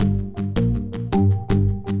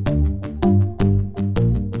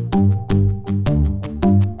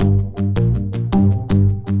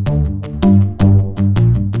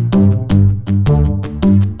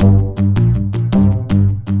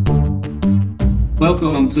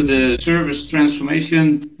Welcome to the Service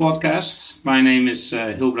Transformation Podcast. My name is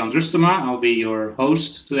Hilbrand Rustema. I'll be your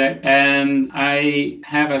host today. And I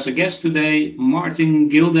have as a guest today Martin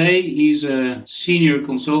Gilday. He's a Senior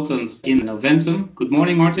Consultant in Noventum. Good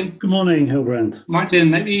morning, Martin. Good morning, Hilbrand.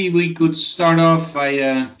 Martin, maybe we could start off by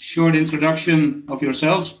a short introduction of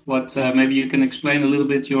yourselves. Maybe you can explain a little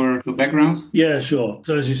bit your background. Yeah, sure.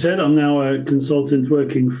 So as you said, I'm now a consultant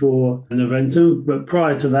working for Noventum. But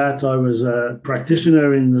prior to that, I was a practitioner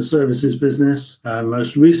in the services business,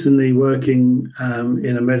 most recently working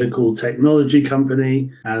in a medical technology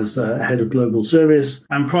company as head of global service.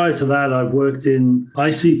 And prior to that, I've worked in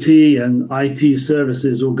ICT and IT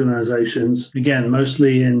services organizations, again,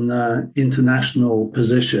 mostly in international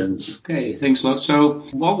positions. Okay, thanks a lot. So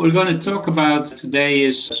what we're going to talk about today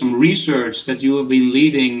is some research that you have been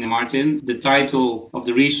leading, Martin. The title of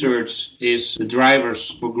the research is The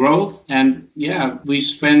Drivers for Growth. And yeah, we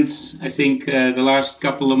spent, I think, the last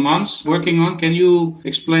couple of months working on. Can you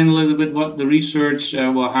explain a little bit what the research,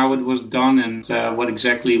 how it was done and what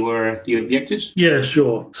exactly were the objectives? Yeah,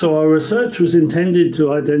 sure. So our research was intended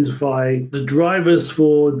to identify the drivers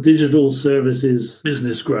for digital services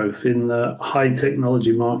business growth in the high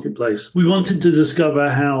technology marketplace. We wanted to discover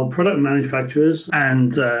how product manufacturers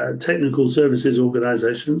and technical services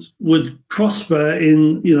organizations would prosper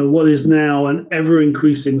in, what is now an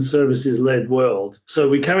ever-increasing services-led world. So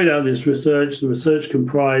we carried out this research. The research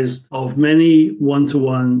comprised of many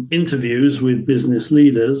one-to-one interviews with business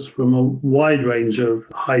leaders from a wide range of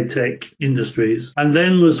high-tech industries, and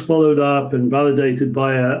then was followed up and validated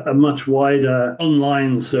by a much wider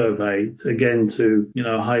online survey, again to,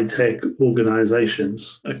 high-tech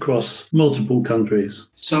organizations across multiple countries.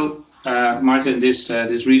 So Martin, this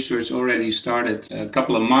research already started a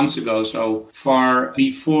couple of months ago, so far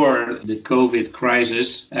before the COVID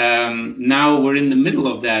crisis. Now we're in the middle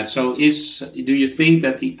of that. So do you think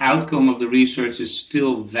that the outcome of the research is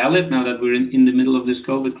still valid now that we're in the middle of this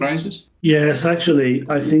COVID crisis? Yes, actually,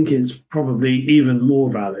 I think it's probably even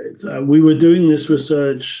more valid. We were doing this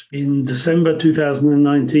research in December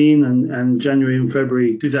 2019 and January and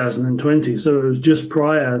February 2020. So it was just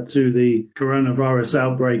prior to the coronavirus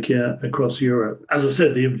outbreak here across Europe. As I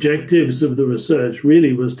said, the objectives of the research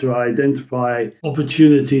really was to identify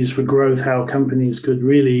opportunities for growth, how companies could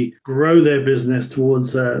really grow their business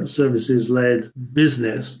towards a services-led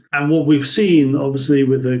business. And what we've seen, obviously,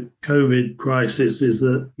 with the COVID crisis is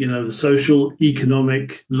that, the social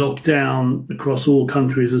economic lockdown across all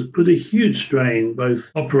countries has put a huge strain,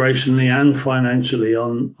 both operationally and financially,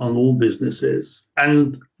 on all businesses.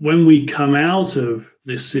 And when we come out of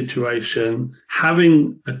this situation,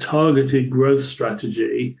 having a targeted growth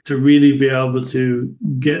strategy to really be able to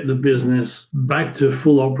get the business back to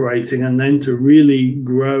full operating and then to really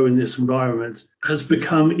grow in this environment has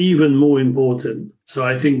become even more important. So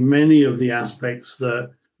I think many of the aspects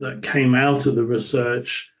that came out of the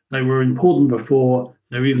research, they were important before,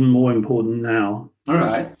 they're even more important now. All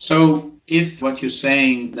right. So if what you're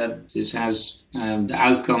saying that this has the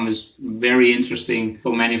outcome is very interesting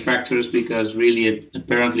for manufacturers because really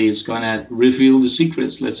apparently it's going to reveal the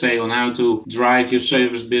secrets, let's say, on how to drive your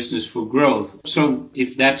service business for growth. So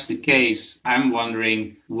if that's the case, I'm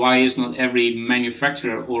wondering why is not every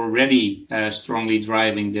manufacturer already strongly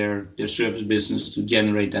driving their service business to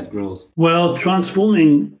generate that growth? Well,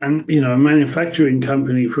 transforming a manufacturing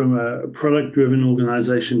company from a product-driven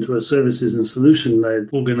organization to a services and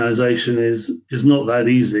solution-led organization is not that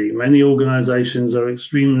easy. Many organizations are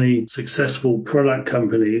extremely successful product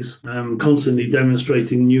companies, constantly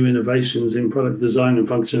demonstrating new innovations in product design and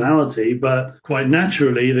functionality, but quite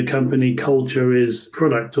naturally the company culture is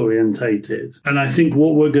product orientated. And I think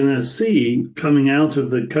what we're going to see coming out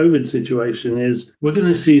of the COVID situation is we're going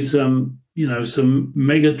to see some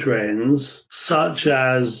mega trends, such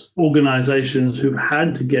as organizations who've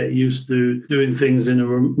had to get used to doing things in a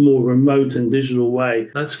more remote and digital way.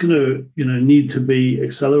 That's going to, need to be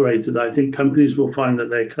accelerated. I think companies will find that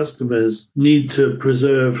their customers need to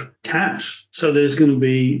preserve cash. So there's going to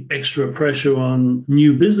be extra pressure on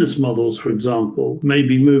new business models, for example,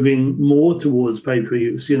 maybe moving more towards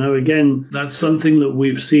pay-per-use. Again, that's something that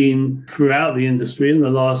we've seen throughout the industry in the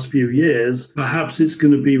last few years. Perhaps it's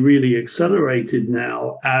going to be really accelerated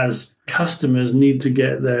now as customers need to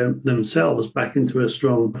get themselves back into a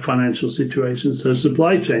strong financial situation. So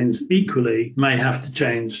supply chains equally may have to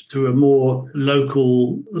change to a more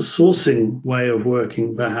local sourcing way of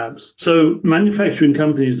working, perhaps. So manufacturing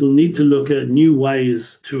companies will need to look at new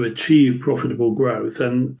ways to achieve profitable growth.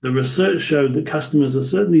 And the research showed that customers are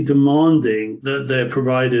certainly demanding that their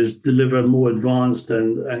providers deliver more advanced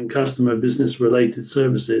and customer business related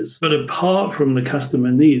services. But apart from the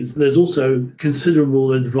customer needs, there's also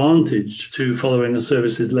considerable advantage to following a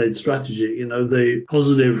services-led strategy. You know, the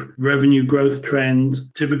positive revenue growth trend,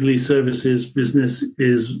 typically services business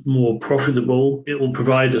is more profitable. It will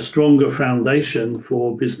provide a stronger foundation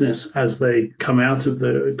for business as they come out of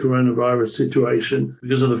the coronavirus situation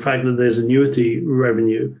because of the fact that there's annuity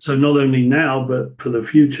revenue. So not only now, but for the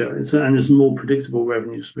future. It's a more predictable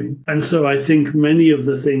revenue stream. And so I think many of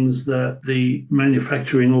the things that the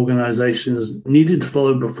manufacturing organizations needed to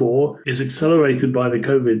follow before is accelerated by the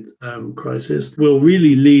COVID crisis will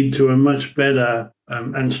really lead to a much better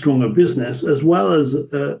and stronger business, as well as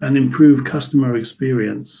an improved customer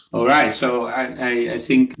experience. All right. So I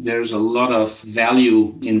think there's a lot of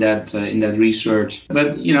value in that research.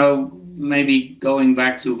 But, you know, maybe going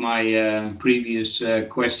back to my previous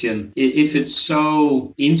question, if it's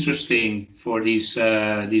so interesting for these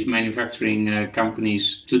manufacturing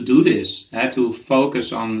companies to do this, to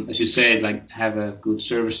focus on, as you said, like have a good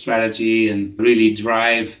service strategy and really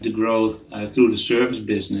drive the growth through the service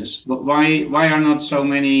business. But why are not so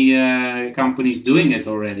many companies doing it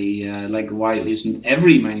already? Like, why isn't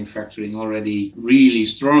every manufacturing already really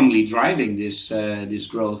strongly driving this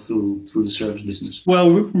growth through the service business? Well,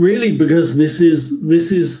 really, because this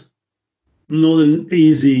is not an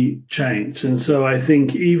easy change. And so I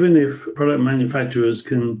think even if product manufacturers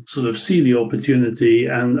can sort of see the opportunity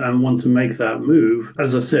and want to make that move,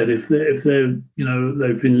 as I said, if they're, you know,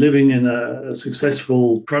 they've been living in a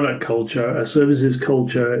successful product culture, a services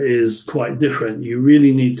culture is quite different. You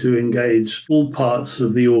really need to engage all parts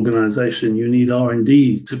of the organization. You need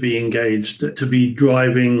R&D to be engaged, to be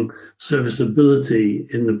driving serviceability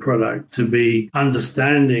in the product, to be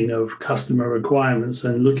understanding of customer requirements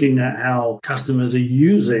and looking at how customers are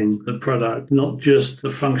using the product, not just the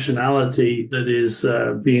functionality that is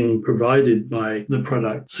being provided by the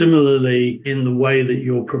product. Similarly, in the way that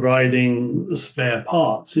you're providing spare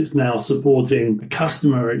parts, it's now supporting the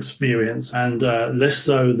customer experience and less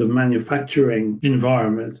so the manufacturing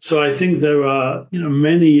environment. So I think there are, you know,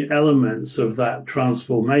 many elements of that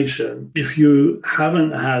transformation. If you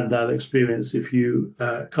haven't had that experience, if you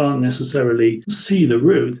can't necessarily see the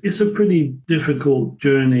route, it's a pretty difficult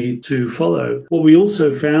journey to follow. What we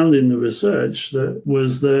also found in the research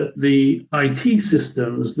was that the IT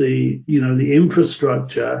systems, the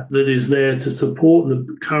infrastructure that is there to support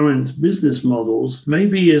the current business models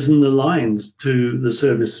maybe isn't aligned to the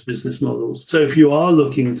service business models. So if you are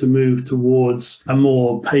looking to move towards a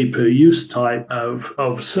more pay-per-use type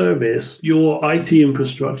of service, your IT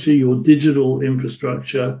infrastructure, your digital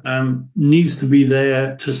infrastructure needs to be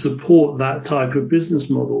there to support that type of business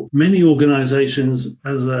model. Many organizations,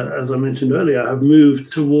 as I mentioned earlier, have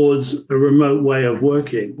moved towards a remote way of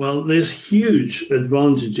working. Well, there's huge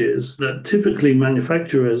advantages that typically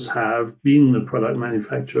manufacturers have, being the product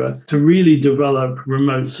manufacturer, to really develop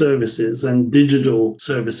remote services and digital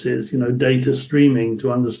services, you know, data streaming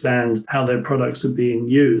to understand how their products are being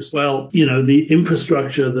used. Well, you know, the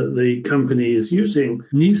infrastructure that the company is using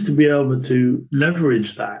needs to be able to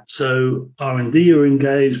leverage that. So R&D are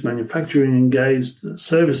engaged, manufacturing engaged,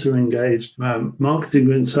 service are engaged,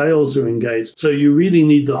 marketing and sales are engaged. So you really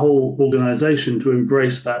need the whole organization to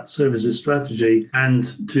embrace that services strategy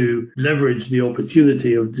and to leverage the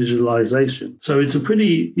opportunity of digitalization. So it's a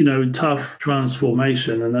pretty, you know, tough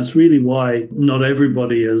transformation, and that's really why not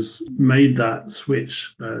everybody has made that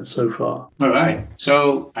switch so far. All right.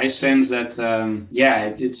 So I sense that,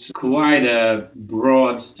 it's quite a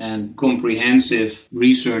broad and comprehensive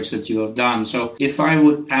research that you have done. So if I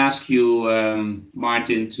would ask you,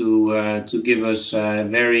 Martin, to give us a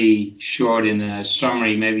very short in a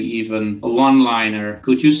summary, maybe even a one-liner,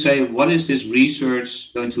 could you say what is this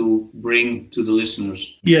research going to bring to the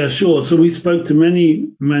listeners? Yeah, sure. So we spoke to many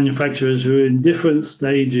manufacturers who are in different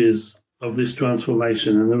stages of this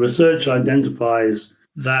transformation, and the research identifies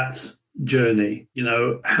that journey, you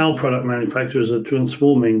know, how product manufacturers are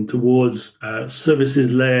transforming towards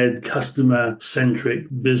services-led, customer-centric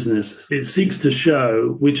business. It seeks to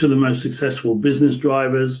show which are the most successful business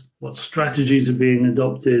drivers, what strategies are being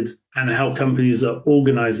adopted, and how companies are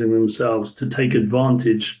organizing themselves to take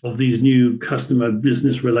advantage of these new customer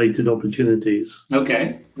business related opportunities.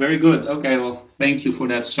 Okay, very good. Okay, well, thank you for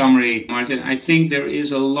that summary, Martin. I think there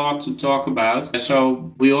is a lot to talk about.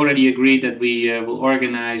 So we already agreed that we will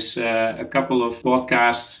organize a couple of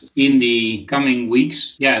podcasts in the coming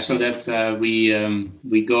weeks. Yeah, so that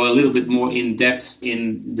we go a little bit more in depth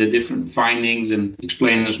in the different findings and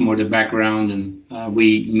explain us more the background, and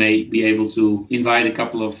we may be able to invite a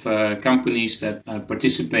couple of companies that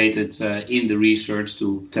participated in the research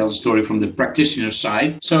to tell the story from the practitioner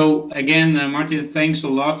side. So again, Martin, thanks a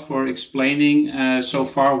lot for explaining so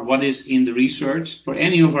far what is in the research. For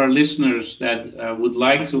any of our listeners that would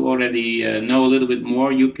like to already know a little bit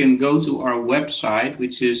more, you can go to our website,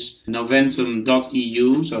 which is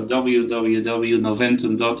noventum.eu, so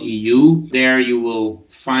www.noventum.eu. There you will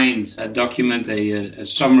find a document, a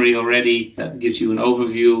summary already that gives you an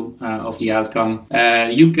overview of the outcome.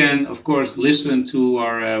 You can, of course, listen to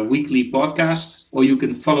our weekly podcast, or you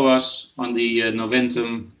can follow us on the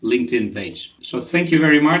Noventum LinkedIn page. So thank you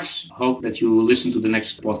very much. Hope that you will listen to the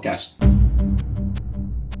next podcast.